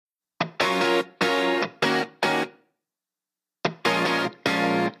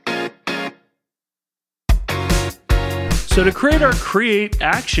So to create our create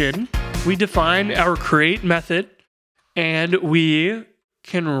action, we define our create method, and we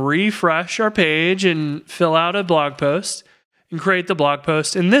can refresh our page and fill out a blog post and create the blog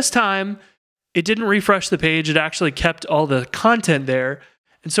post. And this time, it didn't refresh the page. It actually kept all the content there.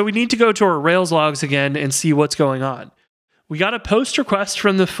 And so we need to go to our Rails logs again and see what's going on. We got a post request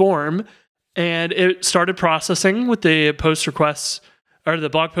from the form, and it started processing with the post requests or the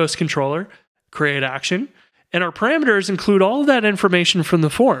blog post controller, create action. And our parameters include all of that information from the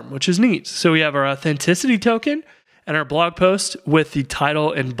form, which is neat. So we have our authenticity token and our blog post with the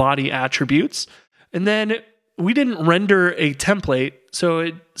title and body attributes. And then we didn't render a template. So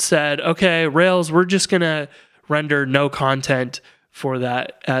it said, okay, Rails, we're just going to render no content for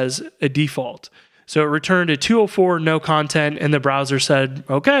that as a default. So it returned a 204 no content, and the browser said,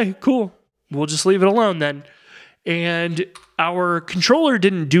 okay, cool. We'll just leave it alone then. And our controller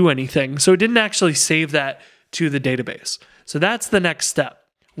didn't do anything. So it didn't actually save that to the database. So that's the next step.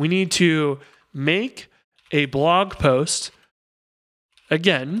 We need to make a blog post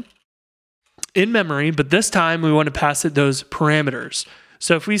again in memory, but this time we want to pass it those parameters.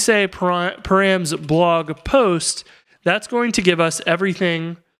 So if we say params blog post, that's going to give us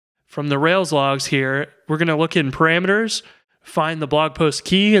everything from the Rails logs here. We're going to look in parameters, find the blog post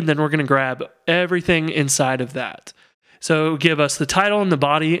key, and then we're going to grab everything inside of that. So it'll give us the title and the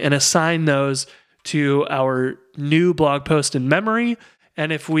body and assign those to our new blog post in memory.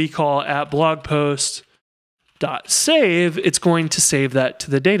 And if we call at blog post.save, it's going to save that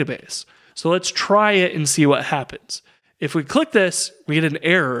to the database. So let's try it and see what happens. If we click this, we get an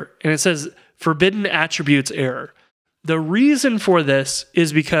error, and it says forbidden attributes error. The reason for this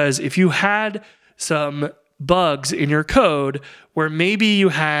is because if you had some bugs in your code where maybe you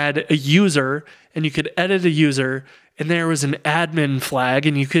had a user and you could edit a user and there was an admin flag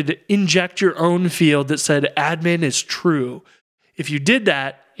and you could inject your own field that said admin is true. If you did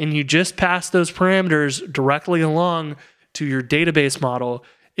that and you just passed those parameters directly along to your database model,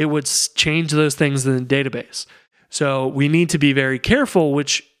 it would change those things in the database. So we need to be very careful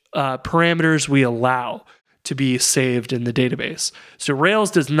which parameters we allow to be saved in the database. So Rails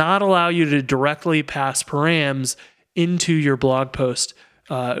does not allow you to directly pass params into your blog post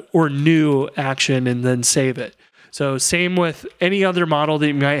or new action and then save it. So same with any other model that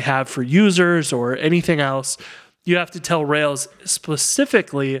you might have for users or anything else. You have to tell Rails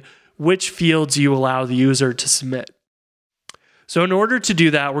specifically which fields you allow the user to submit. So in order to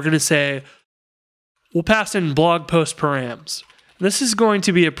do that, we're going to say, we'll pass in blog post params. This is going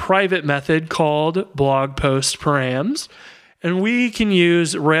to be a private method called blog post params, and we can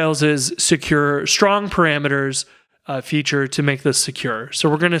use Rails's secure strong parameters feature to make this secure. So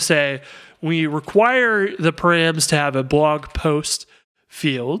we're going to say we require the params to have a blog post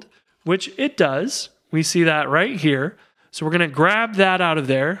field, which it does. We see that right here. So we're going to grab that out of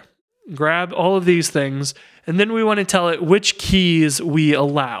there, grab all of these things, and then we want to tell it which keys we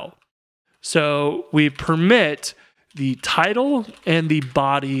allow. So we permit the title and the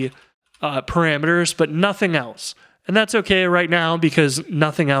body parameters, but nothing else. And that's okay right now because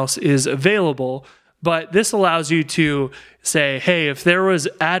nothing else is available. But this allows you to say, hey, if there was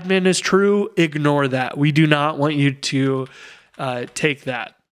admin is true, ignore that. We do not want you to take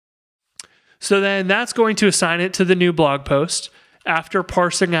that. So then that's going to assign it to the new blog post after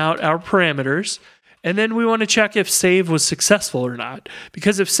parsing out our parameters. And then we want to check if save was successful or not.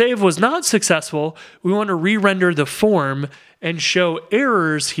 Because if save was not successful, we want to re-render the form and show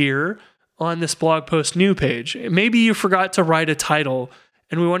errors here on this blog post new page. Maybe you forgot to write a title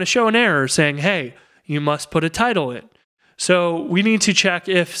and we want to show an error saying, hey, you must put a title in. So we need to check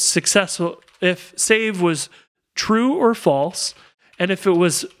if save was true or false. And if it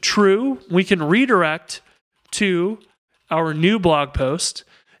was true, we can redirect to our new blog post.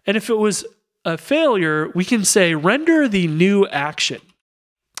 And if it was a failure, we can say render the new action.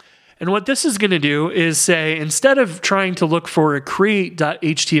 And what this is going to do is say, instead of trying to look for a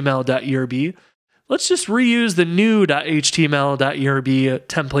create.html.erb, let's just reuse the new.html.erb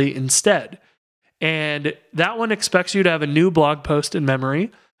template instead. And that one expects you to have a new blog post in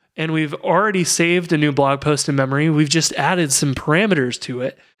memory. And we've already saved a new blog post in memory. We've just added some parameters to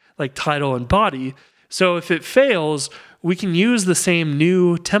it, like title and body. So if it fails, we can use the same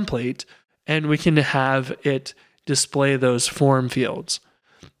new template and we can have it display those form fields.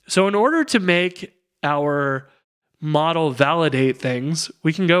 So in order to make our model validate things,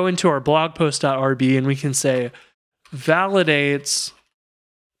 we can go into our blog post.rb and we can say validates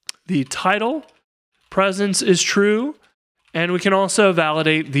the title, presence is true, and we can also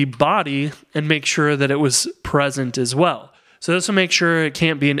validate the body and make sure that it was present as well. So this will make sure it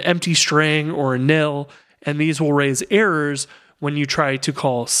can't be an empty string or a nil, and these will raise errors when you try to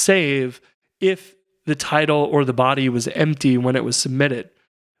call save if the title or the body was empty when it was submitted.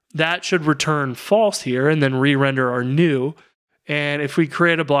 That should return false here and then re-render our new. And if we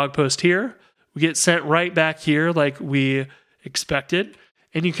create a blog post here, we get sent right back here like we expected.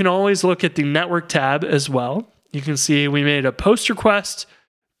 And you can always look at the network tab as well. You can see we made a post request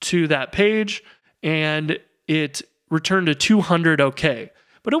to that page and it returned a 200 OK,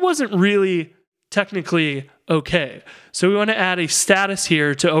 but it wasn't really technically okay. So we want to add a status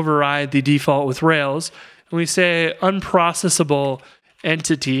here to override the default with Rails. And we say unprocessable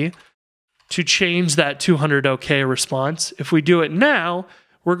entity to change that 200 OK response. If we do it now,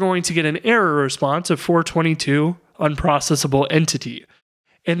 we're going to get an error response of 422 unprocessable entity.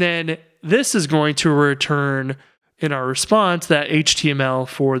 And then this is going to return in our response that HTML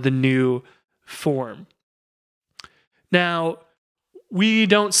for the new form. Now, we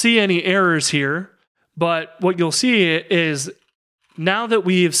don't see any errors here, but what you'll see is now that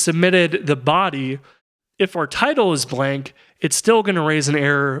we've submitted the body, if our title is blank, it's still going to raise an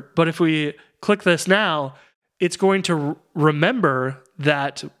error. But if we click this now, it's going to remember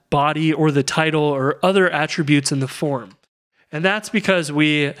that body or the title or other attributes in the form. And that's because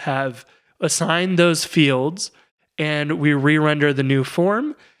we have assigned those fields and we re-render the new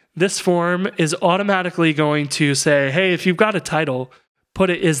form. This form is automatically going to say, hey, if you've got a title, put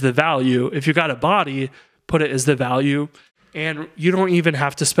it as the value. If you've got a body, put it as the value. And you don't even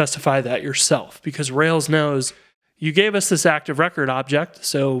have to specify that yourself because Rails knows you gave us this active record object,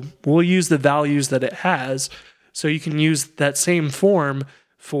 so we'll use the values that it has. So you can use that same form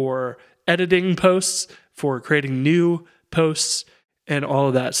for editing posts, for creating new posts, and all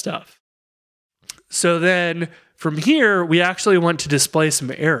of that stuff. So then from here, we actually want to display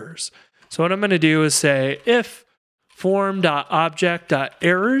some errors. So what I'm going to do is say if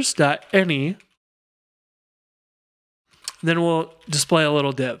form.object.errors.any, then we'll display a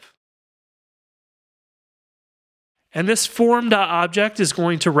little div. And this form.object is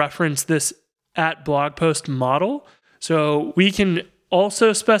going to reference this at blog post model. So we can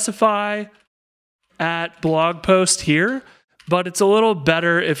also specify at blog post here, but it's a little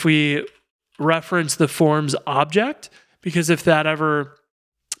better if we reference the forms object, because if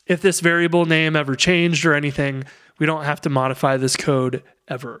this variable name ever changed or anything, we don't have to modify this code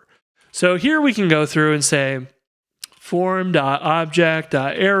ever. So here we can go through and say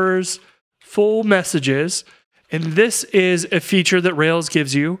form.object.errors full messages. And this is a feature that Rails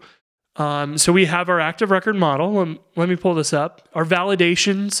gives you. So we have our active record model. Let me pull this up. Our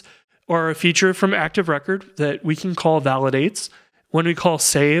validations are a feature from active record that we can call validates. When we call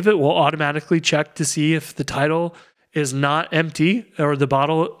save, it will automatically check to see if the title is not empty or the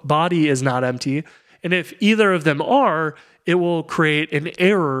body is not empty. And if either of them are, it will create an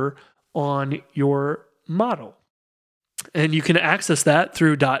error on your model. And you can access that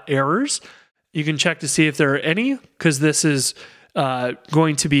through .errors. You can check to see if there are any, because this is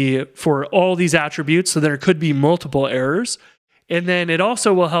going to be for all these attributes, so there could be multiple errors. And then it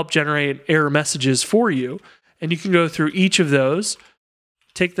also will help generate error messages for you. And you can go through each of those,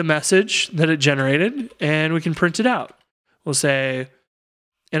 take the message that it generated, and we can print it out. We'll say,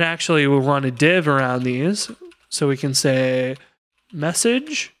 and actually we'll want a div around these, so we can say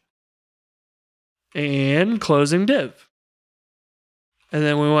message and closing div. And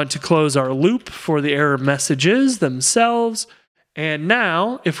then we want to close our loop for the error messages themselves. And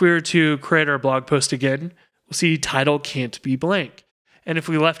now, if we were to create our blog post again, we'll see title can't be blank. And if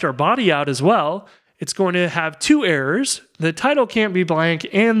we left our body out as well, it's going to have two errors. The title can't be blank,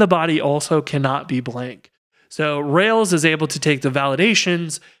 and the body also cannot be blank. So Rails is able to take the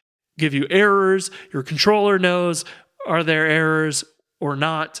validations, give you errors. Your controller knows, are there errors or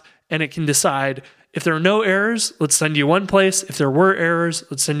not? And it can decide, if there are no errors, let's send you one place. If there were errors,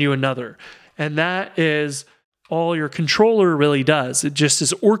 let's send you another. And that is all your controller really does. It just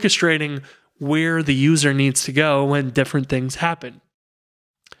is orchestrating where the user needs to go when different things happen.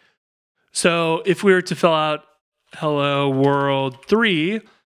 So if we were to fill out hello world 3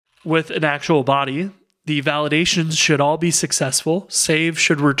 with an actual body, the validations should all be successful. Save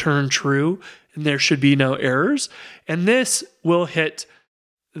should return true, and there should be no errors. And this will hit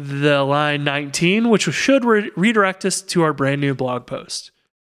the line 19, which should redirect us to our brand new blog post.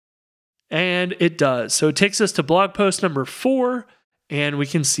 And it does. So it takes us to blog post number 4, and we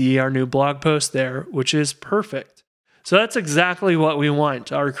can see our new blog post there, which is perfect. So that's exactly what we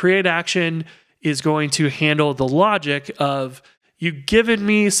want. Our create action is going to handle the logic of, you've given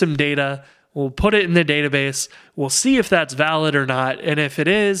me some data, we'll put it in the database, we'll see if that's valid or not, and if it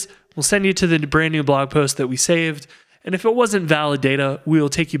is, we'll send you to the brand new blog post that we saved. And if it wasn't valid data, we'll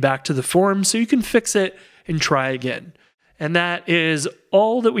take you back to the form so you can fix it and try again. And that is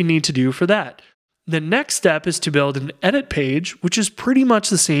all that we need to do for that. The next step is to build an edit page, which is pretty much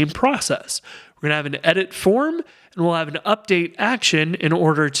the same process. We're going to have an edit form and we'll have an update action in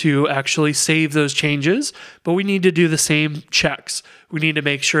order to actually save those changes. But we need to do the same checks. We need to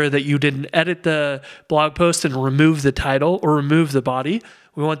make sure that you didn't edit the blog post and remove the title or remove the body.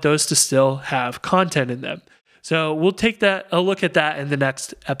 We want those to still have content in them. So we'll take a look at that in the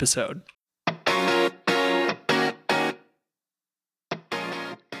next episode.